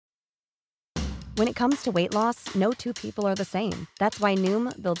When it comes to weight loss, no two people are the same. That's why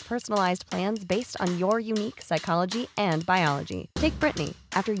Noom builds personalized plans based on your unique psychology and biology. Take Brittany.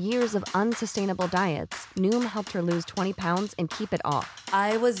 After years of unsustainable diets, Noom helped her lose 20 pounds and keep it off.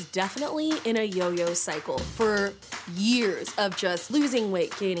 I was definitely in a yo-yo cycle for years of just losing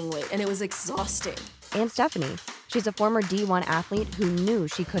weight, gaining weight, and it was exhausting. And Stephanie. She's a former D1 athlete who knew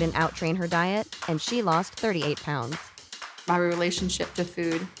she couldn't outtrain her diet, and she lost 38 pounds. My relationship to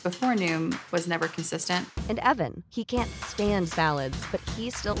food before Noom was never consistent. And Evan, he can't stand salads, but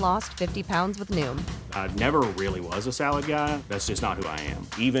he still lost 50 pounds with Noom. I never really was a salad guy. That's just not who I am.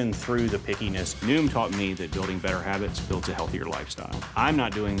 Even through the pickiness, Noom taught me that building better habits builds a healthier lifestyle. I'm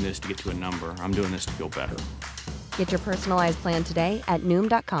not doing this to get to a number. I'm doing this to feel better. Get your personalized plan today at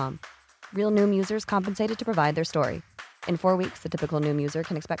Noom.com. Real Noom users compensated to provide their story. In 4 weeks, the typical Noom user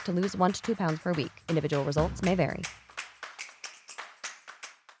can expect to lose 1 to 2 pounds per week. Individual results may vary.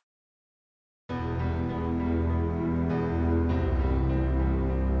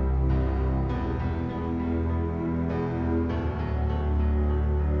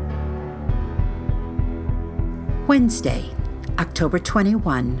 Wednesday, October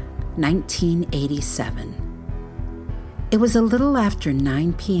 21, 1987. It was a little after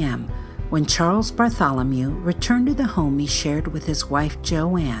 9 p.m. when Charles Bartholomew returned to the home he shared with his wife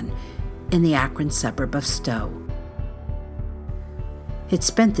Joanne in the Akron suburb of Stowe. He'd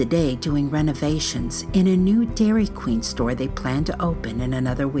spent the day doing renovations in a new Dairy Queen store they planned to open in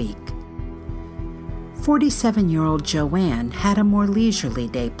another week. 47-year-old Joanne had a more leisurely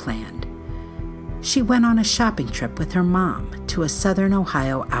day planned. She went on a shopping trip with her mom to a Southern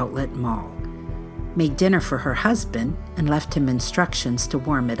Ohio outlet mall, made dinner for her husband and left him instructions to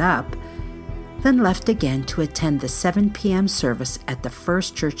warm it up, then left again to attend the 7 p.m. service at the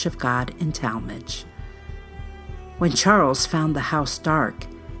First Church of God in Talmadge. When Charles found the house dark,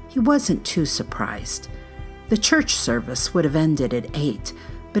 he wasn't too surprised. The church service would have ended at 8,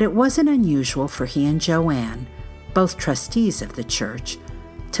 but it wasn't unusual for he and Joanne, both trustees of the church,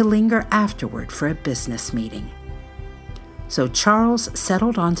 to linger afterward for a business meeting. So Charles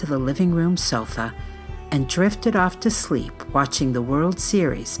settled onto the living room sofa and drifted off to sleep watching the World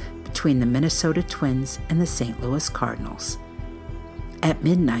Series between the Minnesota Twins and the St. Louis Cardinals. At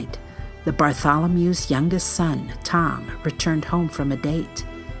midnight, the Bartholomew's youngest son, Tom, returned home from a date.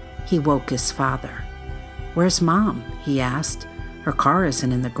 He woke his father. "Where's Mom?" he asked. "Her car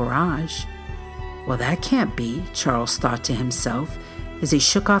isn't in the garage." "Well, that can't be," Charles thought to himself as he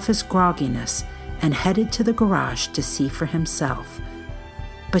shook off his grogginess and headed to the garage to see for himself.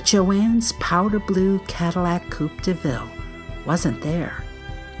 But Joanne's powder blue Cadillac Coupe de Ville wasn't there.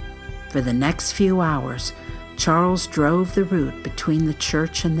 For the next few hours, Charles drove the route between the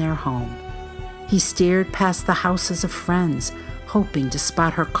church and their home. He steered past the houses of friends, hoping to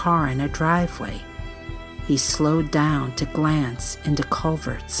spot her car in a driveway. He slowed down to glance into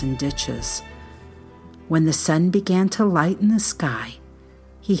culverts and ditches. When the sun began to lighten the sky,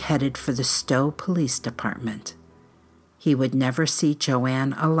 he headed for the Stowe Police Department. He would never see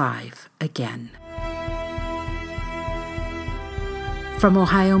Joanne alive again. From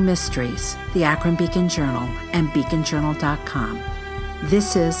Ohio Mysteries, the Akron Beacon Journal, and beaconjournal.com,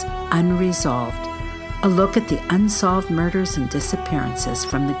 this is Unresolved, a look at the unsolved murders and disappearances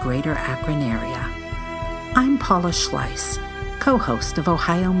from the greater Akron area. I'm Paula Schleiss, co-host of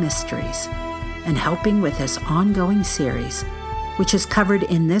Ohio Mysteries, and helping with this ongoing series, which is covered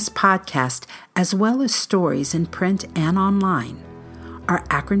in this podcast as well as stories in print and online, are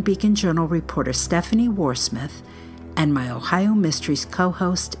Akron Beacon Journal reporter Stephanie Warsmith and my Ohio Mysteries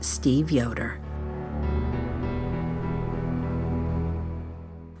co-host Steve Yoder.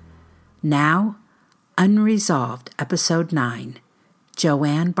 Now, Unresolved, Episode 9,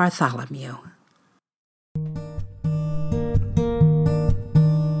 Joanne Bartholomew.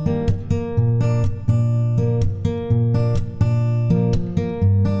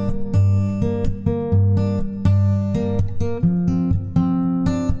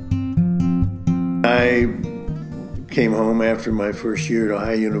 I came home after my first year at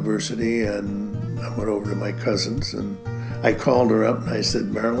Ohio University, and I went over to my cousin's, and I called her up and I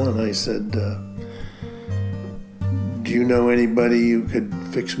said, "Marilyn," I said, "do you know anybody you could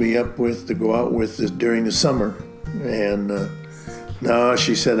fix me up with to go out with during the summer?" And no,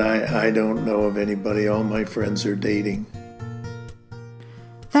 she said, I don't know of anybody. All my friends are dating.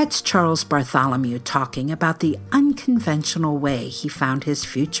 That's Charles Bartholomew talking about the unconventional way he found his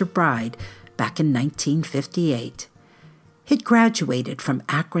future bride back in 1958. He'd graduated from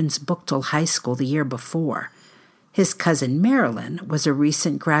Akron's Buchtel High School the year before. His cousin Marilyn was a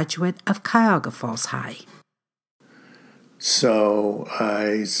recent graduate of Cuyahoga Falls High. So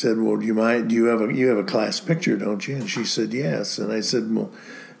I said, well, do you mind? You have a class picture, don't you? And she said, yes. And I said, well,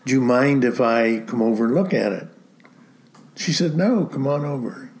 do you mind if I come over and look at it? She said, no, come on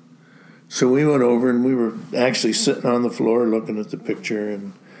over. So we went over, and we were actually sitting on the floor looking at the picture,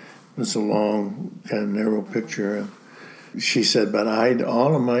 and it's a long, kind of narrow picture. And she said, but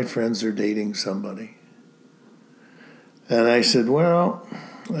all of my friends are dating somebody. And I said, I'll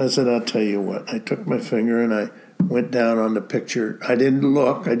tell you what. I took my finger and I went down on the picture. I didn't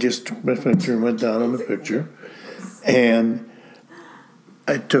look. I just took my finger and went down on the picture. And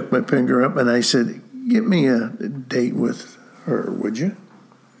I took my finger up and I said, get me a date with her, would you?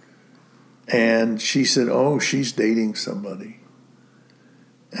 And she said, oh, she's dating somebody.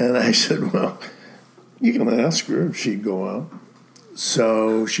 And I said, well, you can ask her if she'd go out.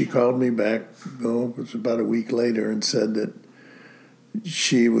 So she called me back, it was about a week later, and said that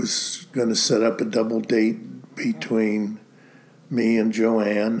she was going to set up a double date between me and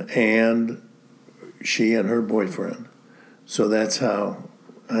Joanne and she and her boyfriend. So that's how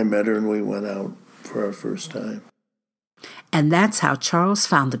I met her, and we went out for our first time. And that's how Charles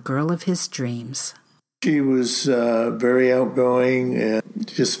found the girl of his dreams. She was very outgoing and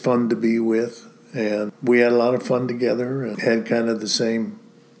just fun to be with. And we had a lot of fun together and had kind of the same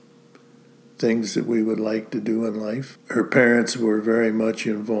things that we would like to do in life. Her parents were very much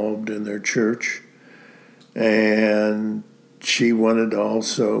involved in their church. And she wanted to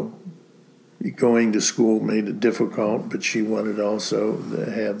also, going to school made it difficult, but she wanted also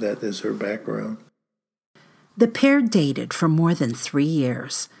to have that as her background. The pair dated for more than 3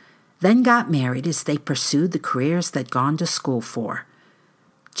 years, then got married as they pursued the careers they'd gone to school for.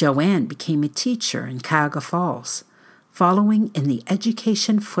 Joanne became a teacher in Cuyahoga Falls, following in the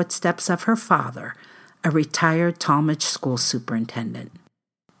education footsteps of her father, a retired Talmadge school superintendent.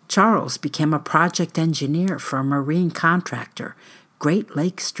 Charles became a project engineer for a marine contractor, Great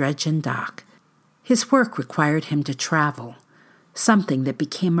Lakes Dredge and Dock. His work required him to travel, something that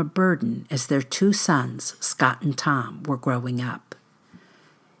became a burden as their 2 sons, Scott and Tom, were growing up.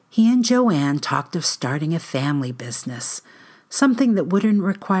 He and Joanne talked of starting a family business, something that wouldn't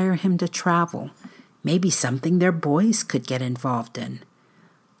require him to travel, maybe something their boys could get involved in.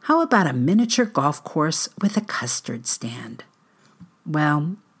 How about a miniature golf course with a custard stand?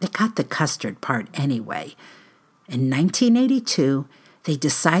 Well, they got the custard part anyway. In 1982, they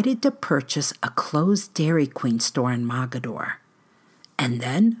decided to purchase a closed Dairy Queen store in Mogador, and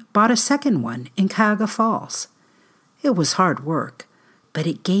then bought a second one in Cuyahoga Falls. It was hard work, but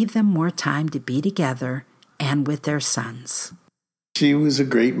it gave them more time to be together and with their sons. She was a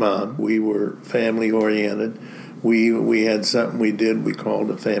great mom. We were family-oriented. We had something we did we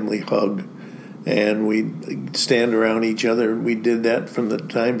called a family hug, and we'd stand around each other. We did that from the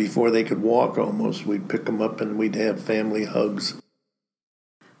time before they could walk almost. We'd pick them up and we'd have family hugs.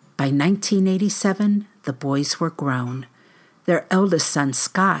 By 1987, the boys were grown. Their eldest son,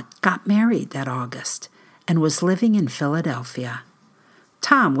 Scott, got married that August and was living in Philadelphia.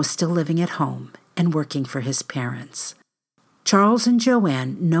 Tom was still living at home and working for his parents. Charles and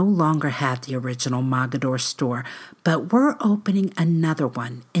Joanne no longer had the original Mogador store, but were opening another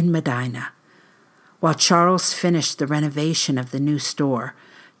one in Medina. While Charles finished the renovation of the new store,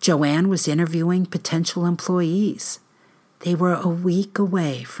 Joanne was interviewing potential employees. They were a week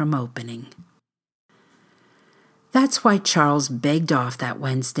away from opening. That's why Charles begged off that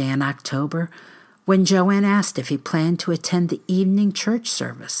Wednesday in October when Joanne asked if he planned to attend the evening church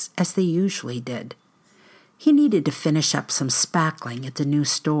service, as they usually did. He needed to finish up some spackling at the new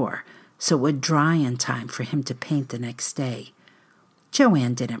store so it would dry in time for him to paint the next day.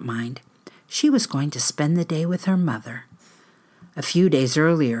 Joanne didn't mind. She was going to spend the day with her mother. A few days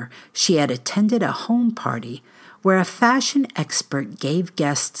earlier, she had attended a home party where a fashion expert gave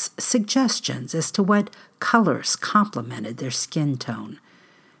guests suggestions as to what colors complemented their skin tone.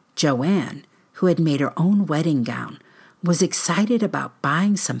 Joanne, who had made her own wedding gown, was excited about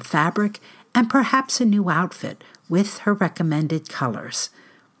buying some fabric and perhaps a new outfit with her recommended colors.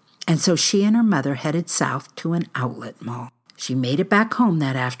 And so she and her mother headed south to an outlet mall. She made it back home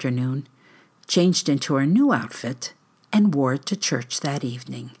that afternoon, changed into her new outfit, and wore it to church that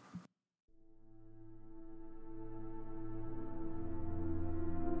evening.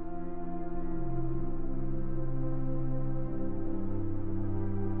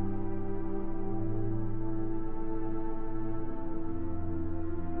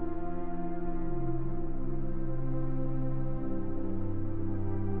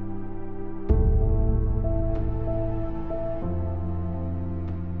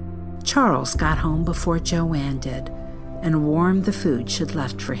 Charles got home before Joanne did and warmed the food she'd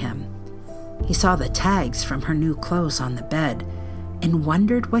left for him. He saw the tags from her new clothes on the bed and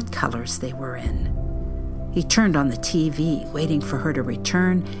wondered what colors they were in. He turned on the TV, waiting for her to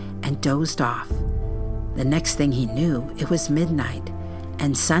return, and dozed off. The next thing he knew, it was midnight,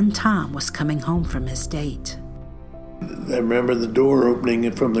 and son Tom was coming home from his date. I remember the door opening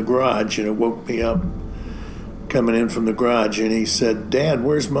from the garage, and it woke me up coming in from the garage, and he said, "Dad,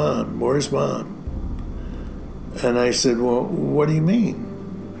 where's Mom? Where's Mom?" And I said, "Well, what do you mean?"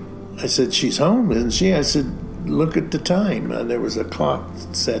 I said, "She's home, isn't she?" I said, "Look at the time." And there was a clock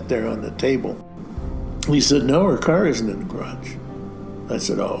sat there on the table. He said, "No, her car isn't in the garage." I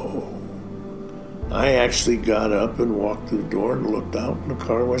said, "Oh." I actually got up and walked to the door and looked out, and the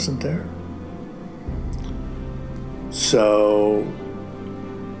car wasn't there. So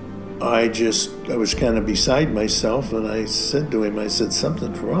I was kind of beside myself, and I said to him, I said,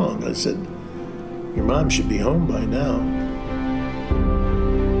 "Something's wrong." I said, "Your mom should be home by now."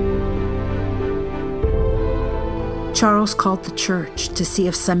 Charles called the church to see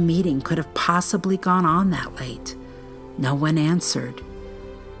if some meeting could have possibly gone on that late. No one answered.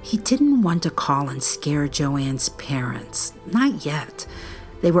 He didn't want to call and scare Joanne's parents. Not yet.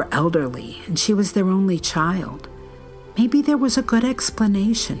 They were elderly, and she was their only child. Maybe there was a good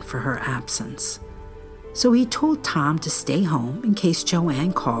explanation for her absence. So he told Tom to stay home in case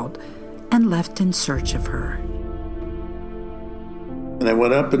Joanne called, and left in search of her. And I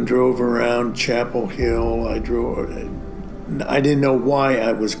went up and drove around Chapel Hill. I didn't know why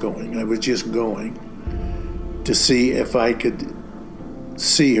I was going. I was just going to see if I could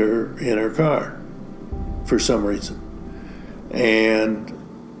see her in her car for some reason. And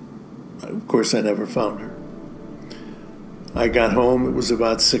of course, I never found her. I got home, it was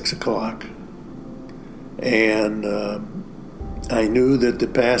about 6 o'clock. And I knew that the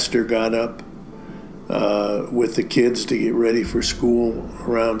pastor got up with the kids to get ready for school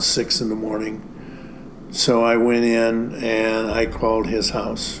around 6 in the morning. So I went in and I called his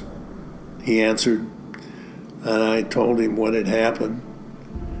house. He answered, and I told him what had happened.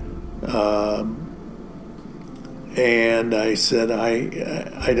 And I said,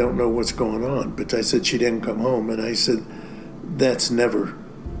 I don't know what's going on. But I said, she didn't come home. And I said, that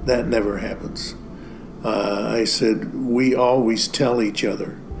never happens. I said, we always tell each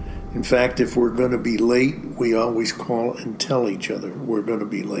other. In fact, if we're going to be late, we always call and tell each other we're going to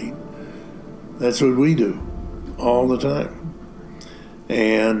be late. That's what we do all the time.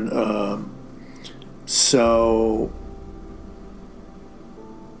 And so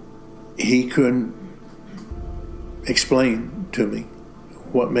he couldn't explain to me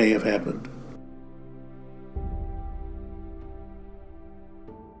what may have happened.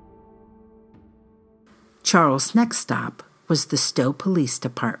 Charles' next stop was the Stowe Police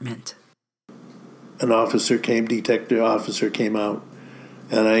Department. An detective officer came out,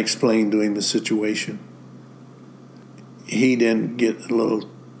 and I explained to him the situation. He didn't get a little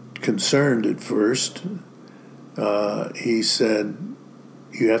concerned at first. He said,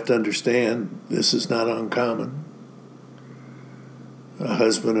 you have to understand, this is not uncommon. A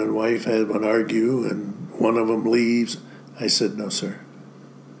husband and wife have an argue, and one of them leaves. I said, no, sir.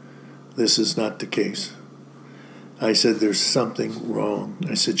 This is not the case. I said, there's something wrong.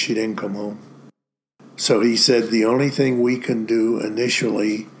 I said, she didn't come home. So he said, the only thing we can do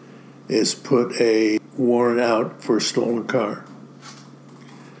initially is put a warrant out for a stolen car.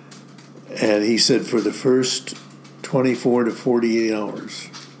 And he said, for the first 24 to 48 hours.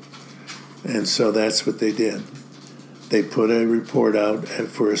 And so that's what they did. They put a report out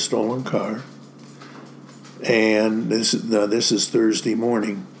for a stolen car. And this is Thursday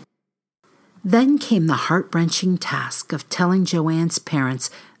morning. Then came the heart-wrenching task of telling Joanne's parents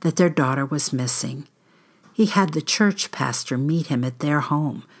that their daughter was missing. He had the church pastor meet him at their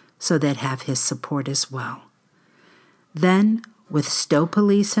home so they'd have his support as well. Then, with Stowe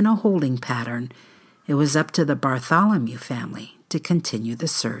police in a holding pattern, it was up to the Bartholomew family to continue the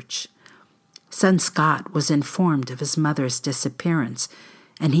search. Son Scott was informed of his mother's disappearance,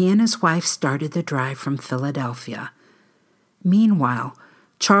 and he and his wife started the drive from Philadelphia. Meanwhile,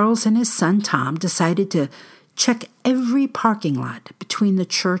 Charles and his son Tom decided to check every parking lot between the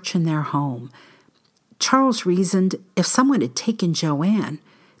church and their home. Charles reasoned if someone had taken Joanne,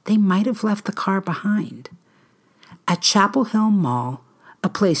 they might have left the car behind. At Chapel Hill Mall, a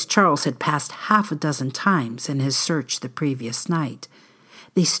place Charles had passed half a dozen times in his search the previous night,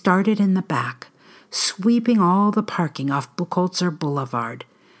 they started in the back, sweeping all the parking off Buchholzer Boulevard.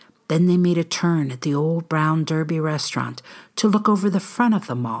 Then they made a turn at the old Brown Derby restaurant to look over the front of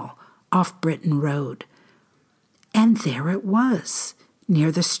the mall, off Britain Road. And there it was,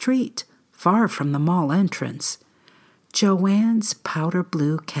 near the street, far from the mall entrance. Joanne's powder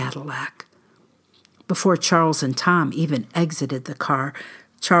blue Cadillac, Before Charles and Tom even exited the car,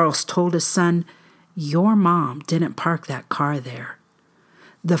 Charles told his son, "Your mom didn't park that car there."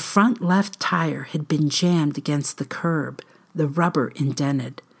 The front left tire had been jammed against the curb, the rubber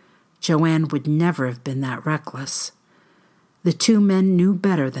indented. Joanne would never have been that reckless. The two men knew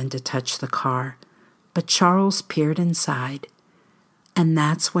better than to touch the car, but Charles peered inside, and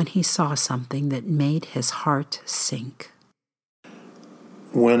that's when he saw something that made his heart sink.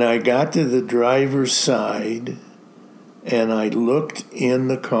 When I got to the driver's side and I looked in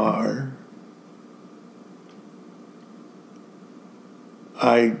the car,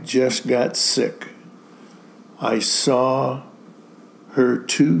 I just got sick. I saw her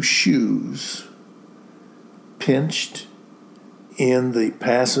two shoes pinched in the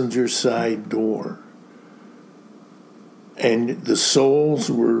passenger side door, and the soles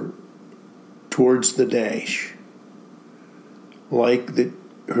were towards the dash, like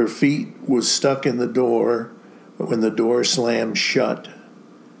her feet was stuck in the door when the door slammed shut,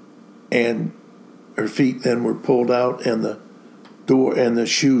 and her feet then were pulled out, and the door and the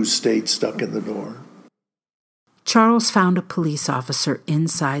shoes stayed stuck in the door. Charles found a police officer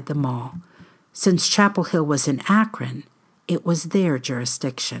inside the mall. Since Chapel Hill was in Akron, it was their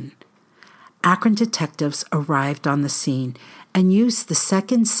jurisdiction. Akron detectives arrived on the scene and used the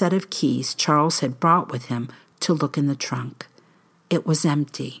second set of keys Charles had brought with him to look in the trunk. It was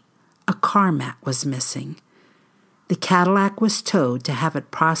empty. A car mat was missing. The Cadillac was towed to have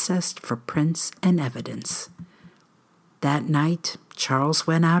it processed for prints and evidence. That night, Charles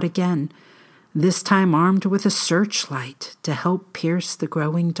went out again, this time armed with a searchlight to help pierce the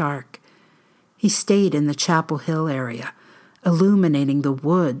growing dark. He stayed in the Chapel Hill area, illuminating the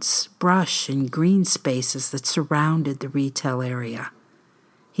woods, brush, and green spaces that surrounded the retail area.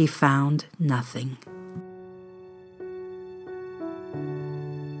 He found nothing.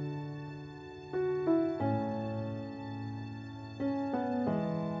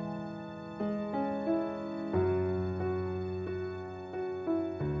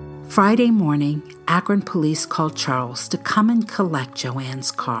 Friday morning, Akron police called Charles to come and collect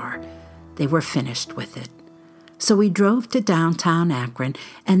Joanne's car. They were finished with it. So he drove to downtown Akron,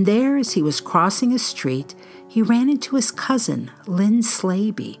 and there, as he was crossing a street, he ran into his cousin, Lynn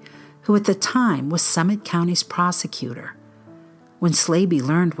Slaby, who at the time was Summit County's prosecutor. When Slaby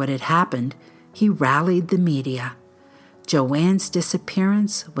learned what had happened, he rallied the media. Joanne's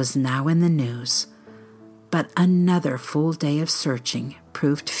disappearance was now in the news. But another full day of searching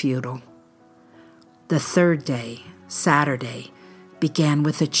proved futile. The third day, Saturday, began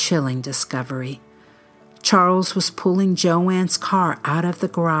with a chilling discovery. Charles was pulling Joanne's car out of the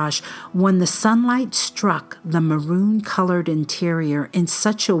garage when the sunlight struck the maroon-colored interior in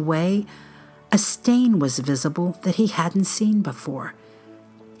such a way a stain was visible that he hadn't seen before.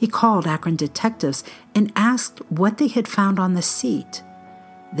 He called Akron detectives and asked what they had found on the seat.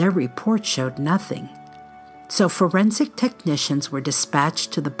 Their report showed nothing. So forensic technicians were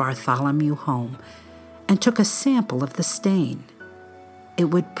dispatched to the Bartholomew home and took a sample of the stain. It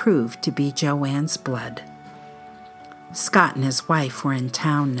would prove to be Joanne's blood. Scott and his wife were in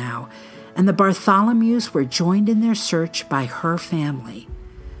town now, and the Bartholomews were joined in their search by her family.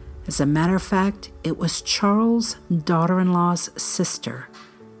 As a matter of fact, it was Charles' daughter-in-law's sister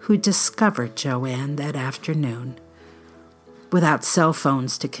who discovered Joanne that afternoon. Without cell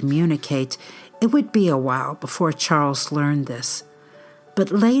phones to communicate, it would be a while before Charles learned this.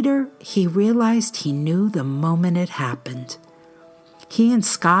 But later, he realized he knew the moment it happened. He and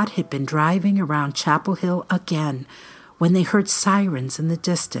Scott had been driving around Chapel Hill again when they heard sirens in the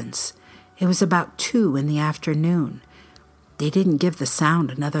distance. It was about 2 p.m. They didn't give the sound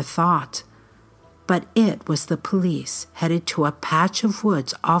another thought. But it was the police headed to a patch of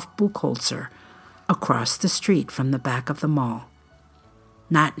woods off Buchholzer, across the street from the back of the mall.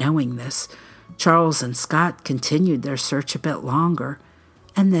 Not knowing this, Charles and Scott continued their search a bit longer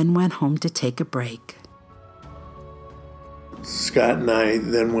and then went home to take a break. Scott and I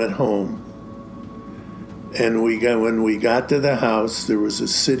then went home, and when we got to the house, there was a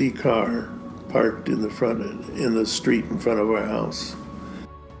city car parked in the street in front of our house.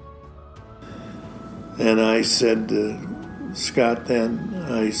 And I said to Scott then,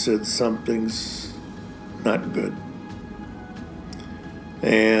 I said, something's not good.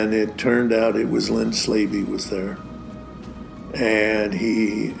 And it turned out it was Lynn Slaby was there. And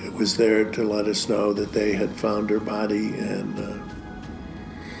he was there to let us know that they had found her body and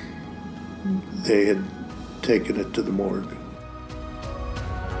they had taken it to the morgue.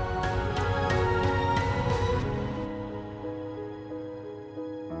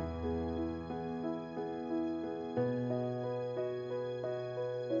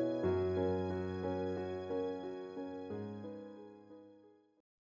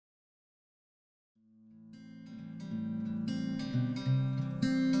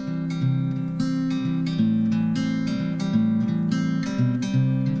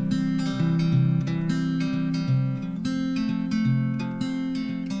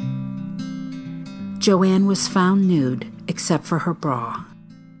 Joanne was found nude except for her bra.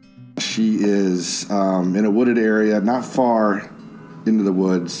 She is in a wooded area, not far into the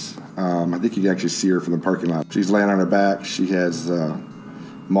woods. I think you can actually see her from the parking lot. She's laying on her back. She has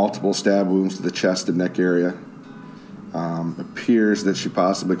multiple stab wounds to the chest and neck area. Appears that she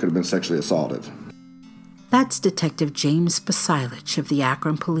possibly could have been sexually assaulted. That's Detective James Basilich of the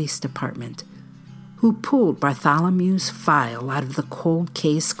Akron Police Department, who pulled Bartholomew's file out of the cold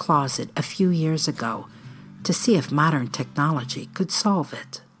case closet a few years ago to see if modern technology could solve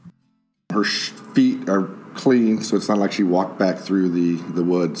it. Her feet are clean, so it's not like she walked back through the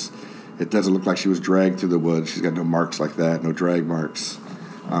woods. It doesn't look like she was dragged through the woods. She's got no marks like that, no drag marks.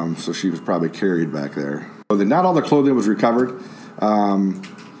 So she was probably carried back there. So not all the clothing was recovered.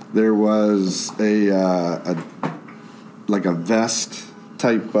 There was a vest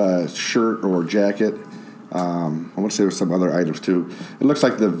type shirt or jacket. I want to say there were some other items too. It looks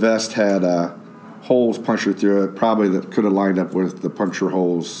like the vest had holes punctured through it, probably that could have lined up with the puncture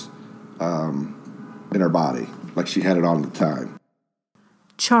holes in her body, like she had it on at the time.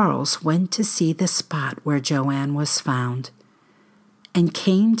 Charles went to see the spot where Joanne was found and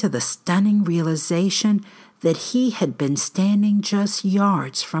came to the stunning realization that he had been standing just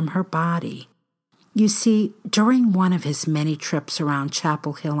yards from her body. You see, during one of his many trips around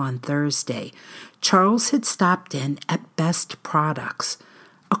Chapel Hill on Thursday, Charles had stopped in at Best Products,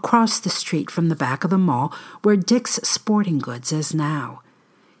 across the street from the back of the mall where Dick's Sporting Goods is now.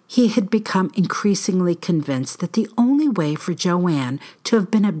 He had become increasingly convinced that the only way for Joanne to have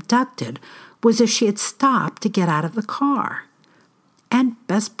been abducted was if she had stopped to get out of the car. And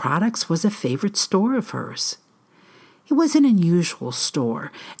Best Products was a favorite store of hers. It was an unusual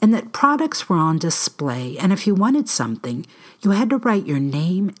store, in that products were on display, and if you wanted something, you had to write your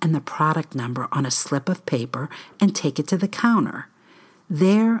name and the product number on a slip of paper and take it to the counter.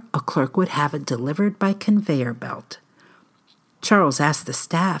 There, a clerk would have it delivered by conveyor belt. Charles asked the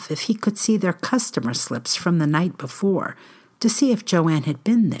staff if he could see their customer slips from the night before to see if Joanne had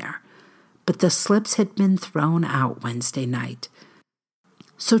been there, but the slips had been thrown out Wednesday night.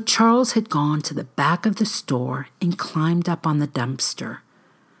 So Charles had gone to the back of the store and climbed up on the dumpster.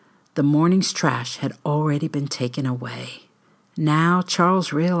 The morning's trash had already been taken away. Now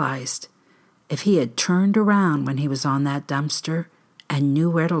Charles realized if he had turned around when he was on that dumpster and knew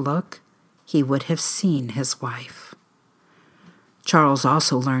where to look, he would have seen his wife. Charles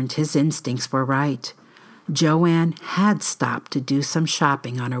also learned his instincts were right. Joanne had stopped to do some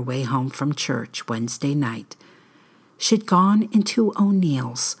shopping on her way home from church Wednesday night. She'd gone into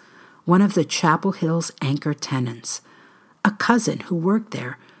O'Neill's, one of the Chapel Hill's anchor tenants. A cousin who worked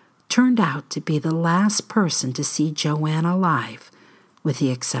there turned out to be the last person to see Joanne alive, with the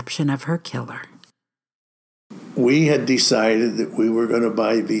exception of her killer. We had decided that we were going to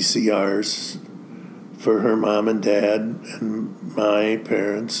buy VCRs for her mom and dad and my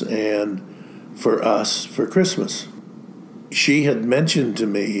parents and for us for Christmas. She had mentioned to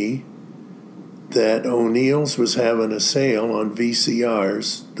me that O'Neill's was having a sale on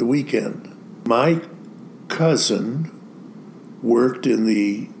VCRs the weekend. My cousin worked in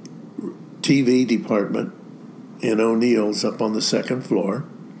the TV department in O'Neill's up on the second floor,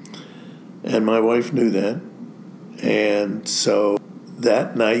 and my wife knew that. And so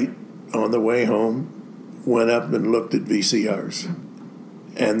that night on the way home, went up and looked at VCRs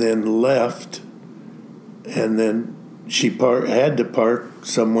and then left, and then she had to park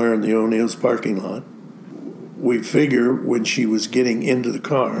somewhere in the O'Neill's parking lot. We figure when she was getting into the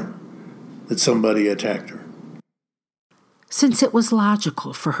car that somebody attacked her. Since it was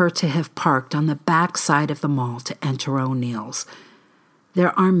logical for her to have parked on the back side of the mall to enter O'Neill's,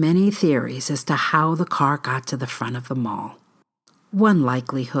 there are many theories as to how the car got to the front of the mall. One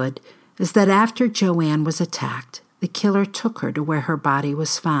likelihood is that after Joanne was attacked, the killer took her to where her body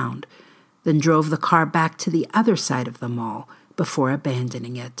was found, then drove the car back to the other side of the mall before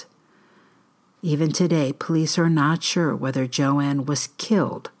abandoning it. Even today, police are not sure whether Joanne was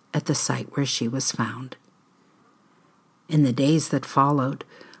killed at the site where she was found. In the days that followed,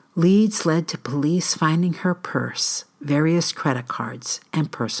 leads led to police finding her purse, various credit cards,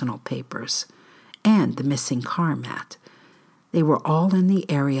 and personal papers, and the missing car mat. They were all in the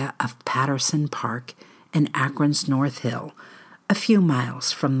area of Patterson Park in Akron's North Hill, a few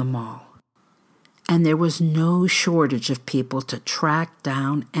miles from the mall. And there was no shortage of people to track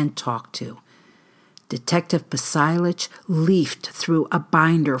down and talk to. Detective Basilich leafed through a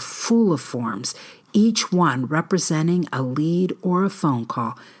binder full of forms, each one representing a lead or a phone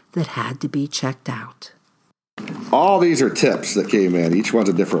call that had to be checked out. All these are tips that came in. Each one's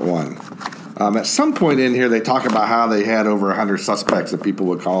a different one. At some point in here, they talk about how they had over 100 suspects that people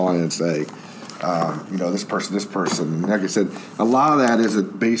would call in and say, this person. And like I said, a lot of that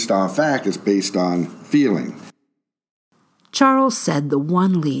isn't based on fact, it's based on feeling. Charles said the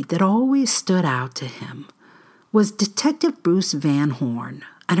one lead that always stood out to him was Detective Bruce Van Horn,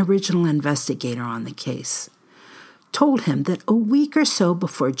 an original investigator on the case. Told him that a week or so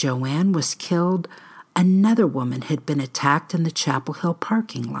before Joanne was killed, another woman had been attacked in the Chapel Hill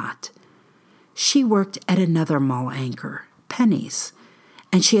parking lot. She worked at another mall anchor, Penny's,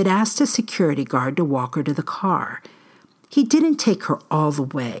 and she had asked a security guard to walk her to the car. He didn't take her all the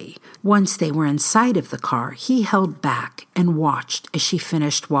way. Once they were in sight of the car, he held back and watched as she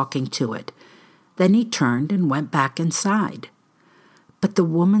finished walking to it. Then he turned and went back inside. But the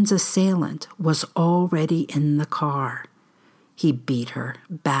woman's assailant was already in the car. He beat her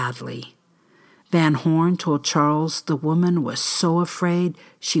badly. Van Horn told Charles the woman was so afraid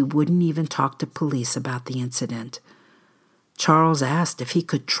she wouldn't even talk to police about the incident. Charles asked if he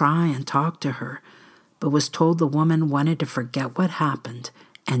could try and talk to her, but was told the woman wanted to forget what happened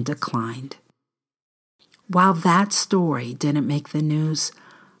and declined. While that story didn't make the news,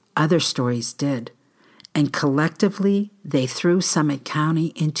 other stories did, and collectively they threw Summit County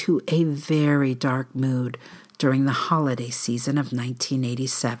into a very dark mood during the holiday season of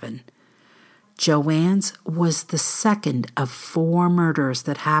 1987. Joanne's was the second of 4 murders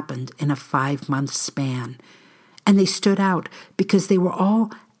that happened in a 5-month span, and they stood out because they were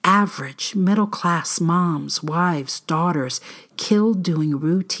all average, middle-class moms, wives, daughters, killed doing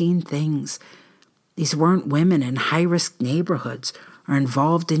routine things. These weren't women in high-risk neighborhoods or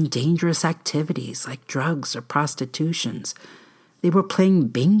involved in dangerous activities like drugs or prostitutions. They were playing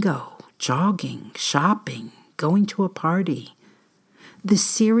bingo, jogging, shopping, going to a party. The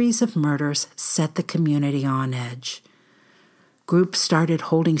series of murders set the community on edge. Groups started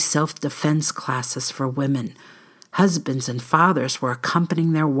holding self-defense classes for women. Husbands and fathers were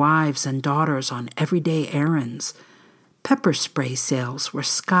accompanying their wives and daughters on everyday errands. Pepper spray sales were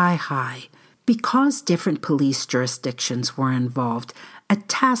sky high. Because different police jurisdictions were involved, a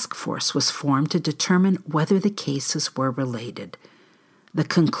task force was formed to determine whether the cases were related. The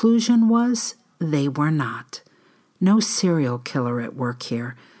conclusion was they were not. No serial killer at work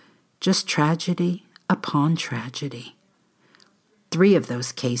here, just tragedy upon tragedy. 3 of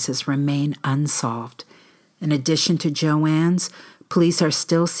those cases remain unsolved. In addition to Joanne's, police are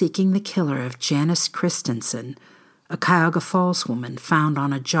still seeking the killer of Janice Christensen, a Cuyahoga Falls woman found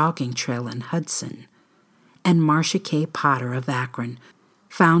on a jogging trail in Hudson, and Marcia K. Potter of Akron,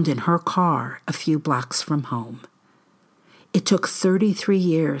 found in her car a few blocks from home. It took 33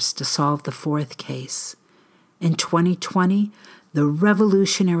 years to solve the 4th case. In 2020, the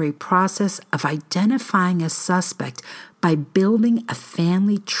revolutionary process of identifying a suspect by building a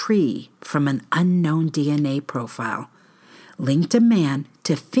family tree from an unknown DNA profile linked a man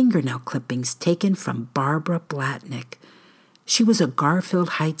to fingernail clippings taken from Barbara Blatnick. She was a Garfield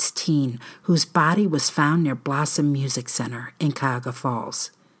Heights teen whose body was found near Blossom Music Center in Cuyahoga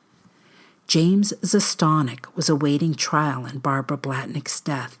Falls. James Zastonic was awaiting trial in Barbara Blatnick's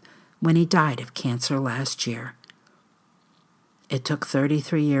death when he died of cancer last year. It took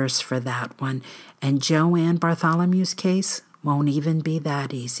 33 years for that one, and Joanne Bartholomew's case won't even be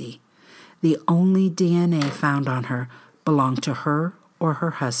that easy. The only DNA found on her belonged to her or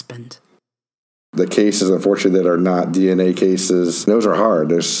her husband. The cases, unfortunately, that are not DNA cases, those are hard.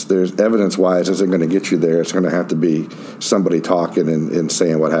 There's evidence-wise isn't going to get you there. It's going to have to be somebody talking and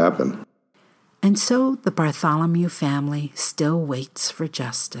saying what happened. And so the Bartholomew family still waits for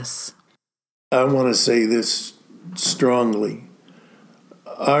justice. I want to say this strongly.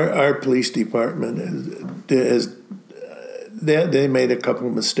 Our police department they made a couple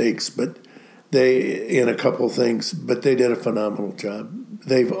of mistakes, but in a couple of things, but they did a phenomenal job.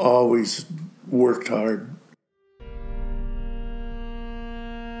 They've always worked hard.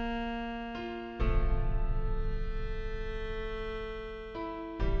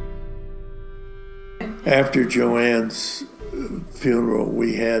 After Joanne's funeral,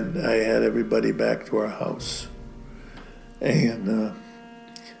 I had everybody back to our house, and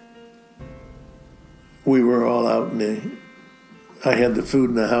we were all out I had the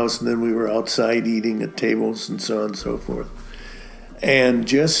food in the house, and then we were outside eating at tables and so on and so forth. And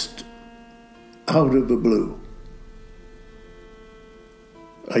just out of the blue,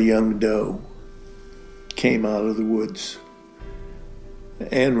 a young doe came out of the woods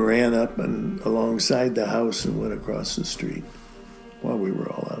and ran up and alongside the house and went across the street while we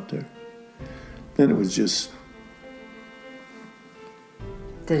were all out there. Then it was just...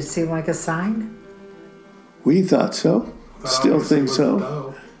 Did it seem like a sign? We thought so. Still think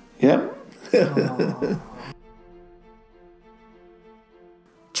so. Yep.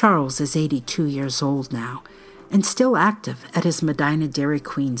 Charles is 82 years old now and still active at his Medina Dairy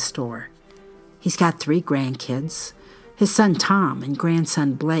Queen store. He's got 3 grandkids. His son Tom and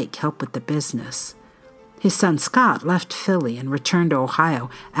grandson Blake help with the business. His son Scott left Philly and returned to Ohio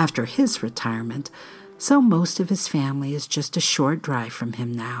after his retirement, so most of his family is just a short drive from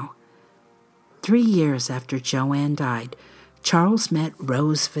him now. 3 years after Joanne died, Charles met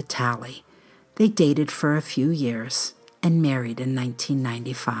Rose Vitale. They dated for a few years and married in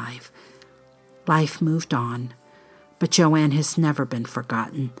 1995. Life moved on, but Joanne has never been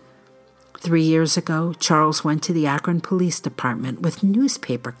forgotten. 3 years ago, Charles went to the Akron Police Department with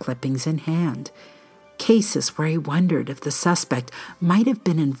newspaper clippings in hand, cases where he wondered if the suspect might have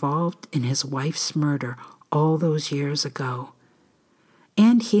been involved in his wife's murder all those years ago.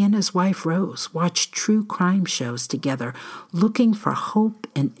 And he and his wife Rose watched true crime shows together, looking for hope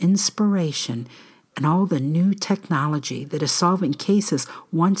and inspiration in all the new technology that is solving cases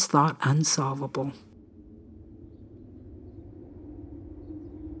once thought unsolvable.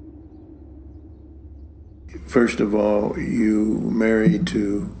 First of all, you marry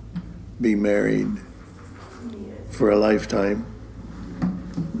to be married for a lifetime,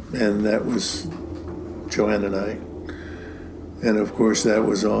 and that was Joanne and I. And of course, that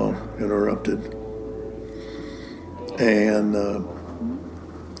was all interrupted. And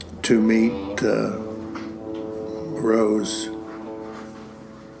to meet Rose,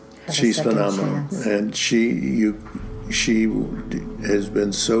 she's phenomenal, and she has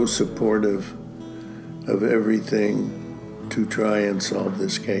been so supportive of everything to try and solve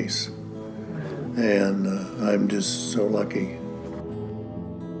this case. And I'm just so lucky.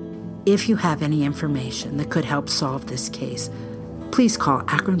 If you have any information that could help solve this case, please call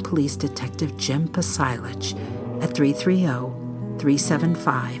Akron Police Detective Jim Pasilich at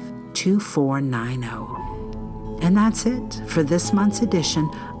 330-375-2490. And that's it for this month's edition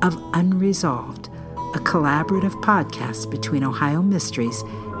of Unresolved, a collaborative podcast between Ohio Mysteries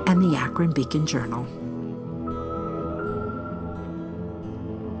and the Akron Beacon Journal.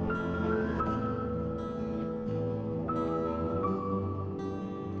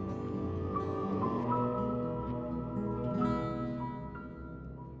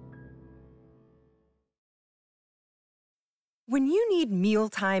 When you need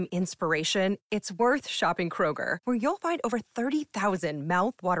mealtime inspiration, it's worth shopping Kroger, where you'll find over 30,000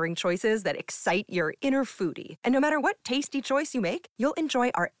 mouth-watering choices that excite your inner foodie. And no matter what tasty choice you make, you'll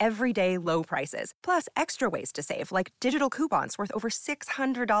enjoy our everyday low prices, plus extra ways to save, like digital coupons worth over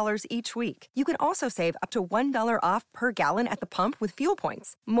 $600 each week. You can also save up to $1 off per gallon at the pump with fuel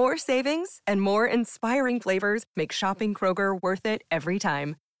points. More savings and more inspiring flavors make shopping Kroger worth it every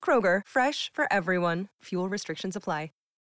time. Kroger, fresh for everyone. Fuel restrictions apply.